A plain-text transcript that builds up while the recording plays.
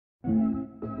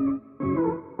Oh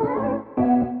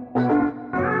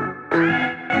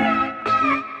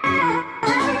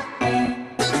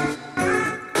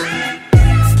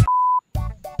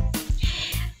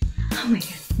my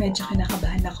God, medyo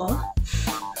kinakabahan ako.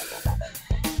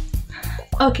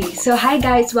 Okay, so hi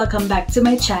guys! Welcome back to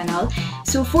my channel.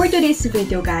 So for today's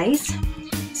video guys,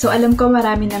 so alam ko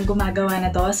marami nang gumagawa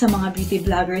na to sa mga beauty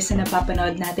vloggers na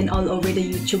napapanood natin all over the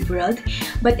YouTube world.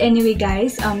 But anyway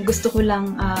guys, gusto ko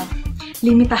lang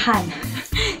limitahan.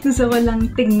 Gusto ko lang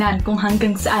tignan kung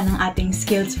hanggang saan ang ating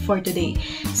skills for today.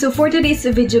 So for today's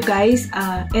video guys,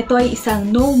 ito ay isang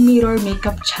no mirror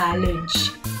makeup challenge.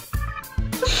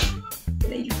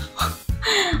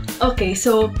 Okay,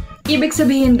 so ibig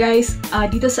sabihin guys,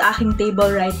 dito sa aking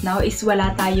table right now is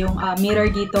wala tayong mirror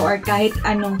dito or kahit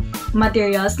anong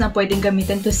materials na pwedeng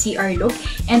gamitin to see our look.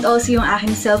 And also yung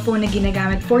aking cellphone na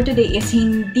ginagamit for today is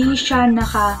hindi siya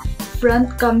naka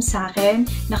front cam sa akin,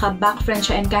 naka back front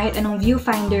siya, and kahit anong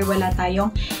viewfinder wala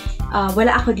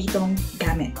ako ditong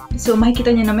gamit. So makikita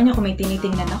niyo naman yung kung may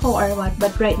tinitingnan ako or what, but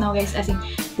right now guys, as in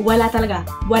wala talaga,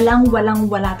 wala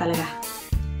talaga.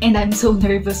 And I'm so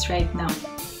nervous right now.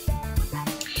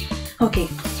 Okay,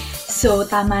 so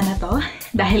tama na to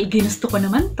dahil ginusto ko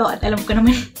naman to at alam ko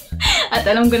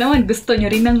naman gusto nyo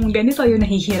rin ng ganito, yung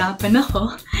nahihirapan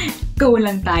ako. Go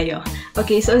lang tayo.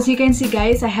 Okay, so as you can see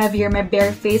guys, I have here my bare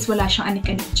face, wala siyang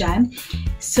anik-anik dyan.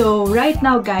 So right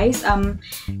now guys,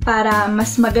 para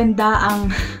mas maganda ang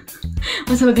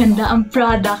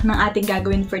product ng ating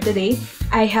gagawin for today,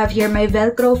 I have here my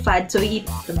velcro pad. So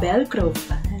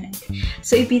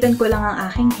ipitan ko lang ang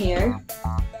aking hair.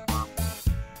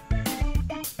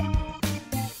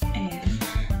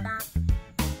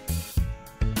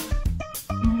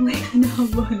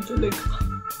 Nahabahan talaga.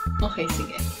 Okay,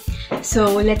 sige.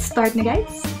 So, let's start na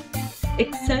guys.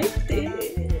 Excited!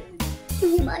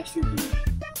 Okay.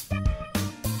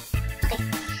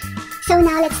 So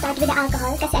now, let's start with the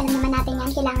alcohol kasi alam naman natin yan,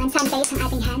 kailangan sanitize ang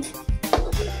ating hands.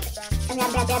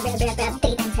 Rub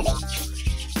 3 times a day.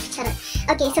 Charot.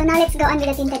 Okay, so now let's go on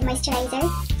with the tinted moisturizer.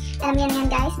 Alam niyo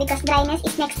yan guys, because dryness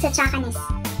is next to chakaness.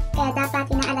 Kaya dapat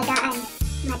inaalagaan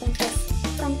ang ating face.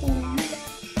 Konti lang.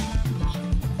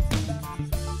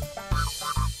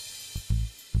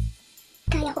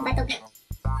 Kaya ko ba ito? Okay.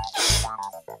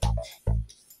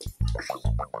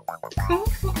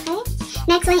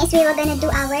 Next one is we were gonna do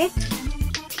our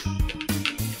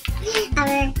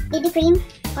BB cream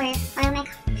or oil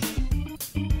makeup.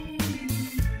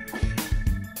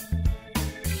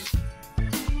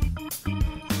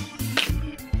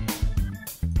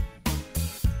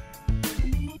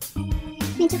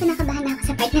 Medyo kinakabahan na ako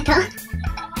sa part na to.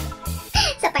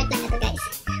 Sa part lang na to guys.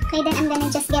 Okay, then I'm gonna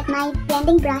just get my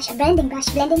blending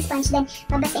sponge, then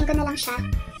babasain ko na lang siya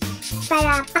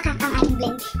para pakak ang ating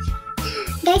blend.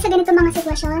 Guys, sa ganito mga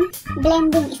sitwasyon,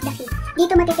 blending is the key.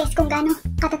 Dito matitest kung gaano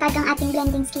katatag ang ating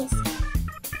blending skills.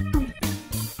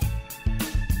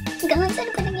 Hanggang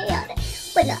saan pa nangyayari?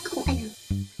 Wala akong alam.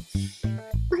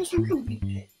 Okay, sama ka naman.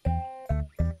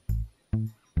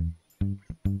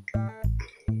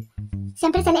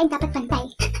 Siyempre sa leeg dapat pantay.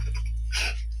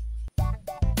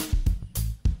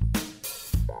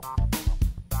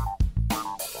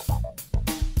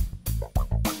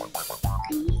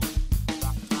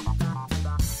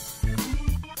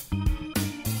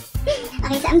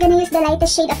 Okay, so I'm gonna use the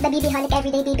lightest shade of the BB Holic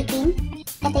Everyday BB Cream.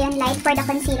 Ito yung light for the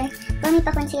concealer. Kung may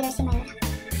pa-concealer si Mayra.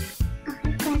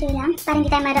 Okay, konti lang. Para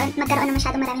hindi tayo magkaroon ng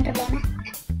masyadong maraming problema.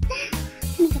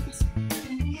 Oh my goodness.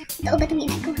 Totoo ba itong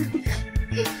ginagawa ko?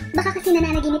 Baka kasi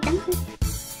nananaginip lang ako.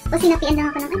 O sinapian lang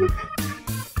ako ng ano.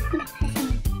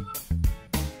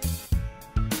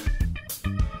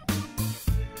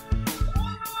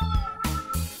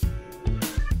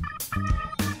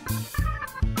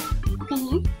 Okay na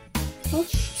yan?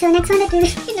 Okay. So next one that we're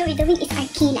doing is our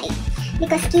kilay.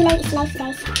 Because kilay is life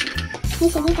guys.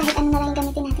 Sige, kahit ano na lang yung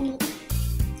gamitin natin dito.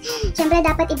 Siyempre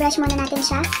dapat i-brush muna natin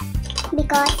siya.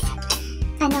 Because,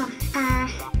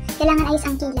 kailangan ayos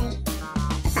ang kilay.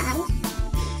 Paaw.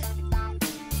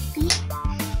 Okay.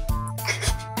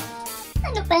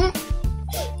 Ano pa?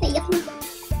 Naiyak mo.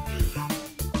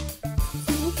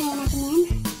 Okay, kaya natin yan.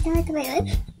 So, ito ba yun?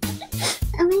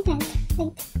 Oh my god.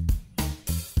 Wait.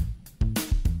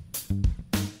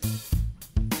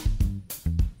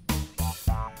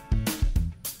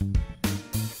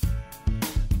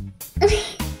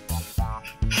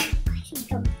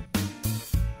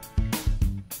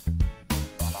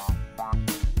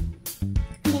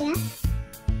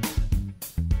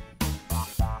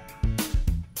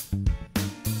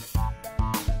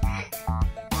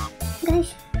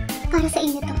 Guys, para sa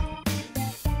inyo to.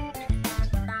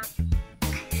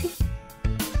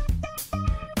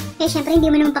 Kaya syempre, hindi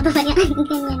mo naman papabayaan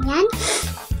ganyan yan.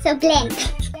 So, blend.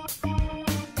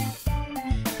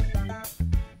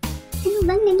 Ano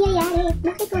bang nangyayari?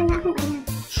 Bakit wala akong alam?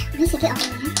 Okay, sige, okay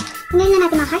na. Ngayon na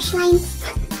natin mga harsh lines.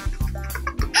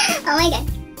 Oh my god.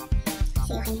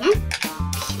 Sige, okay na.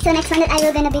 So, next one that I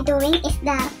will gonna be doing is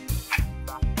the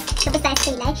Superstar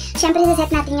Skylight. Syempre,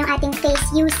 set natin yung ating face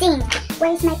using.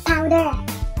 Where's my powder?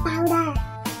 Powder.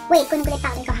 Wait, kunin ko ulit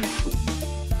powder ko ha.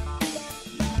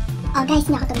 Oh guys,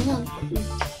 hindi ako tumingin.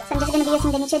 So, I'm just gonna be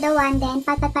using the Nichido one, then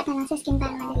pat na lang sa skin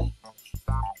para madali.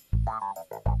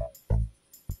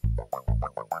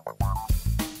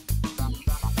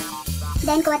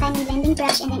 Then, kuha tayo ng blending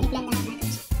brush and then i-blend na lang natin.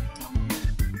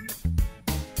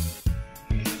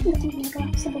 Ano ito na ginagawa?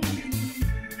 Subukan ko.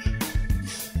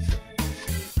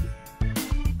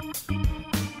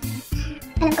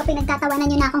 Alam ko, pinagtatawanan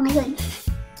nyo na ako ngayon.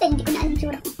 Kaya hindi ko na alam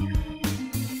tsura ko.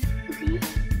 Okay.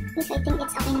 Yes, I think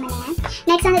it's okay naman na yan.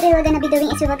 Next one that we were gonna be doing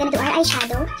is we were gonna do our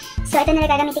eyeshadow. So, ito na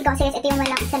gagamitin ko kasi ito yung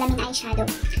walang salamin eyeshadow.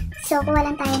 So, kuha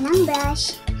lang tayo ng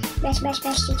brush. Brush,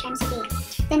 G-charm, sige.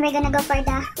 Then, we're gonna go for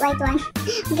the white one.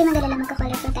 Hindi magalala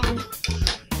magka-colorful tayo.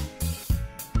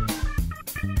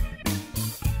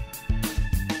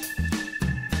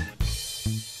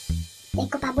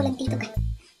 Like ko pabulag dito ka.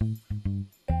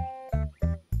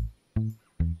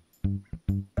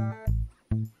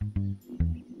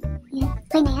 Yan.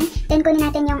 Okay na yan. Then, kunin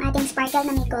natin yung ating sparkle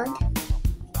na may gold.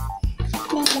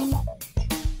 Then.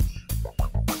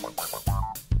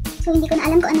 So, hindi ko na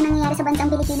alam kung ano nangyayari sa bansang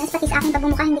Pilipinas. Pati sa aking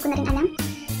pagmumukha, hindi ko na rin alam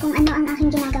kung ano ang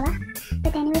aking ginagawa.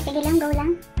 But anyway, sige lang, go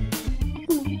lang.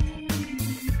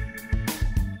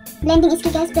 Blending is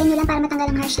key guys. Blend nyo lang para matanggal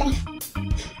ang harsh line.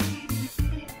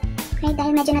 Okay,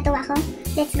 dahil medyo natuwa ako.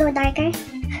 Let's go darker.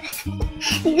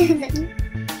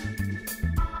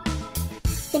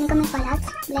 Feeling ko may fallouts.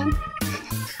 Blend.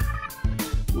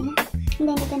 And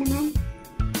then dito naman.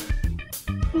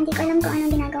 Hindi ko alam kung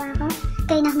anong ginagawa ko.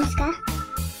 Kayo nahumuska.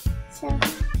 So,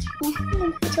 yeah.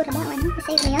 Itsura ba o ano?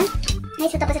 Basta yun. Okay,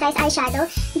 so tapos tayo sa eyeshadow.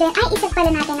 Then, iset pala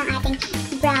natin ang ating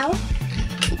brow.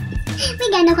 May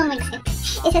gano'n kong mag-set.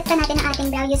 Iset pa natin ang ating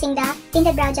brow using the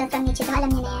tinted brow gel from Nichido.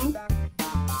 Alam niyo na yan.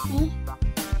 Okay.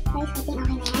 Guys, I think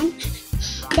okay na yan.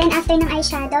 Then, after ng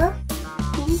eyeshadow,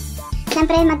 yan.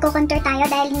 Siyempre, magko-contour tayo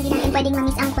dahil hindi natin pwedeng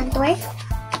ma-miss ang contour.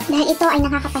 Dahil ito ay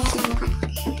nakakapayat ng mukha.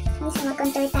 Okay, so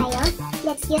mag-contour tayo.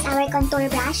 Let's use our contour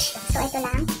brush. So, ito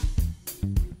lang.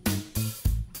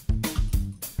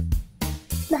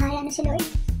 Bahala na si Lord.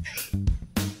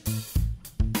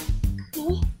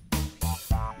 Okay.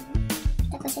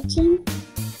 Tapos sa chin.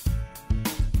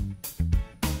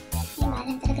 Okay,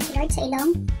 bahala talaga si Lord sa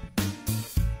ilong.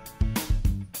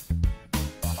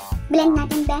 Blend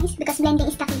natin guys because blending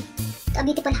is the key to a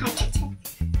beautiful heart.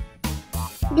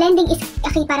 Blending is a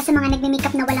key para sa mga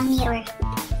nagme-makeup na walang mirror.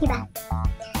 Diba?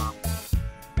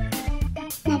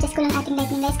 Na-adjust ko lang ating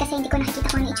lighting guys kasi hindi ko nakikita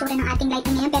kung ano itsura ng ating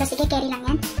lighting ngayon. Pero sige, carry lang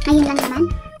yan. Ngayon lang naman.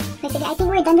 Okay, sige, I think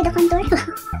we're done with the contour.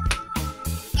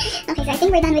 Okay, so I think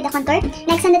we're done with the contour.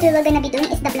 Next one that we will gonna be doing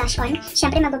is the blush on.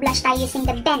 Siyempre, mag-blush tayo using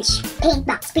the Bench Paint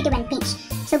Box Pretty When Pinch.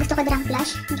 So, gusto ko dirang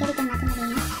blush. Carry lang natin na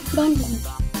rin yan. Then,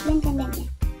 blend.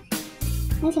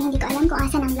 Okay, so hindi ko alam kung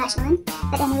asan ang blush on.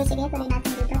 But anyway, sige, tuloy natin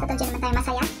dito. Total dyan naman tayo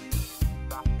masaya.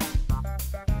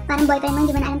 Parang boyfriend mo,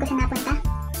 hindi mo na alam kung saan napunta.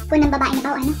 Kung ng babae na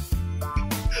ba o ano.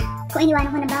 Kung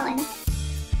iniwanan ko na ba o ano.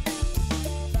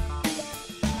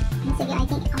 Sige, I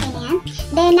think okay na yan.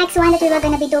 Then, next one that we were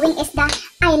gonna be doing is the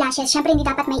eyelashes. Siyempre, hindi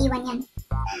dapat may iwan yan.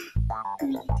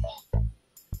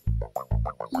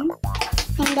 Yan.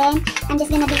 And then, I'm just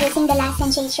gonna be using the Last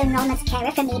Sensation Roll Mascara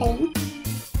from Maybelline.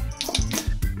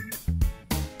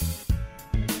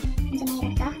 Medyo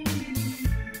mahirap to.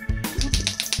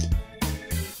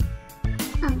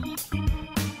 Oh my god.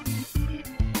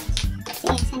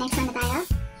 Sige, so next one na tayo.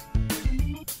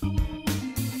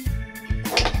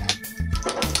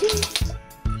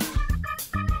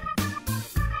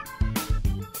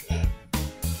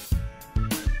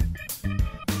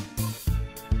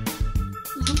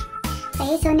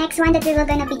 Okay, so next one that we were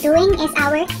gonna be doing is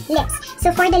our lips.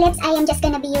 So for the lips, I am just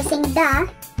gonna be using the...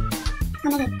 Oh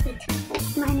my god, wait.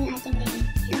 Maano yung ating ready.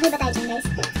 Okay ba tayo dyan guys?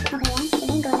 Okay yan.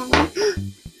 Sige, go lang yan.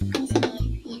 Okay, sige yan.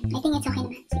 Ayan. I think it's okay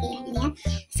naman. Sige yan. Yan.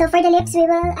 So for the lips,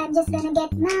 I'm just gonna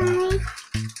get my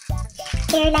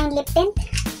hairline lip tint.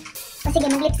 O sige,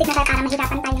 mag-lipstick na tayo para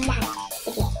mahirapan tayong lahat.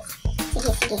 Sige.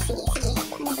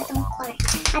 Ano ba itong core?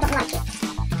 I don't like it.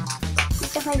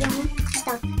 Gusto ko yung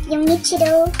ito. Yung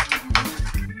Nichido.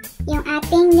 Yung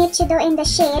ating Nichido in the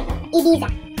shade Ibiza.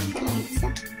 Ayan. So,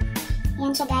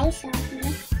 ayan siya guys. So,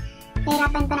 okay.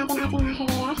 Hirapan pa natin ating mga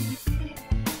hair.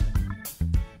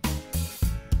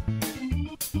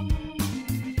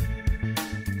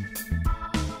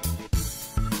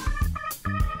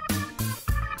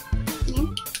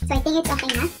 So, I think it's okay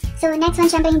na. So, next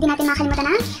one, syempre, hindi natin makalimutan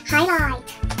ang highlight.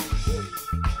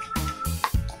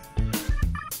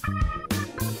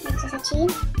 Dito sa chin.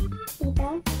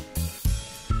 Dito.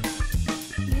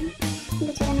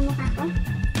 Hindi tsura ng mukha ko.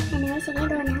 Anyway, sige,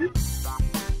 go na.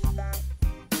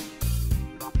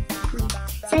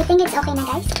 So, I think it's okay na,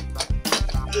 guys.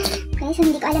 Okay, so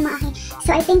hindi ko alam ang aking.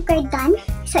 So, I think we're done.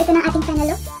 So, ito na ating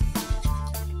final look.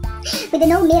 With the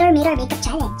no mirror makeup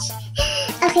challenge.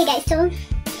 Okay, guys, so,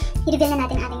 i-reveal na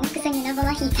natin ating. Gusto nyo na ba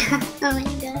makita? Oh my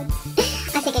god.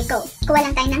 Sige, go. Kuha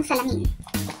lang tayo ng salamin.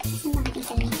 Saan ba ating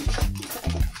salamin?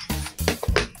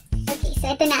 Okay, so,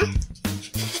 ito na.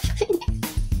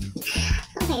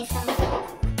 Okay, so.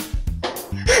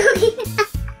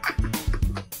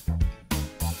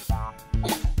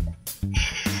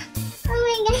 Oh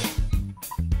my god.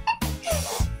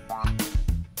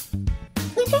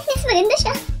 In fairness, maganda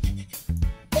siya.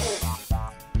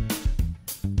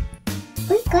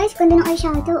 Uy, guys, ganda ng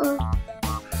eyeshadow, oh.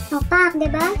 Opak,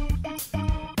 diba?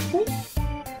 Uy.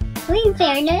 Uy, in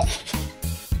fairness.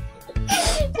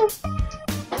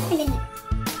 Ano na?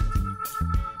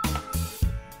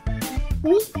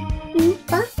 Uy,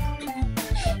 pa?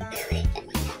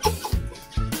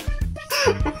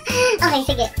 Okay,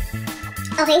 sige.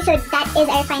 Okay, so that is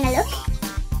our final look.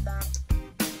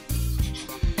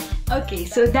 Okay,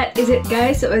 so that is it,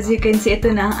 guys. So as you can see,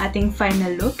 ito na ang ating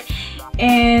final look.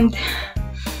 And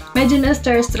medyo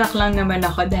na-starstruck lang naman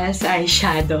ako dahil sa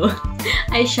eyeshadow.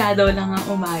 Eyeshadow lang ang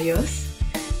umayos.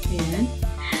 Ayan.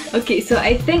 Okay, so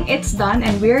I think it's done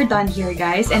and we're done here,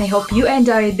 guys. And I hope you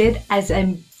enjoyed it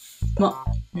and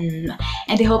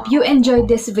I hope you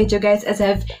enjoyed this video, guys, as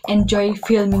I've enjoyed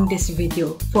filming this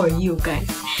video for you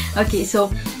guys. Okay, so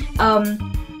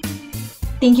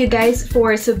thank you guys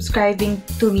for subscribing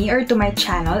to me or to my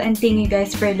channel, and thank you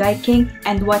guys for liking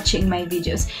and watching my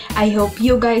videos. I hope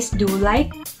you guys do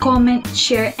like, comment,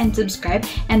 share, and subscribe,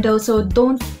 and also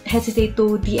don't hesitate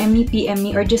to DM me, PM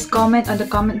me, or just comment on the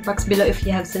comment box below if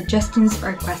you have suggestions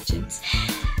or questions.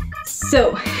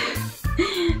 So,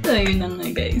 ayun na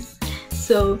nga, guys.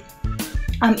 So,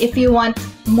 if you want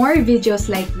more videos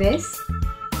like this,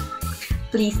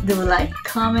 please do like,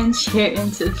 comment, share,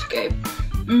 and subscribe.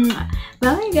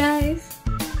 Bye, guys!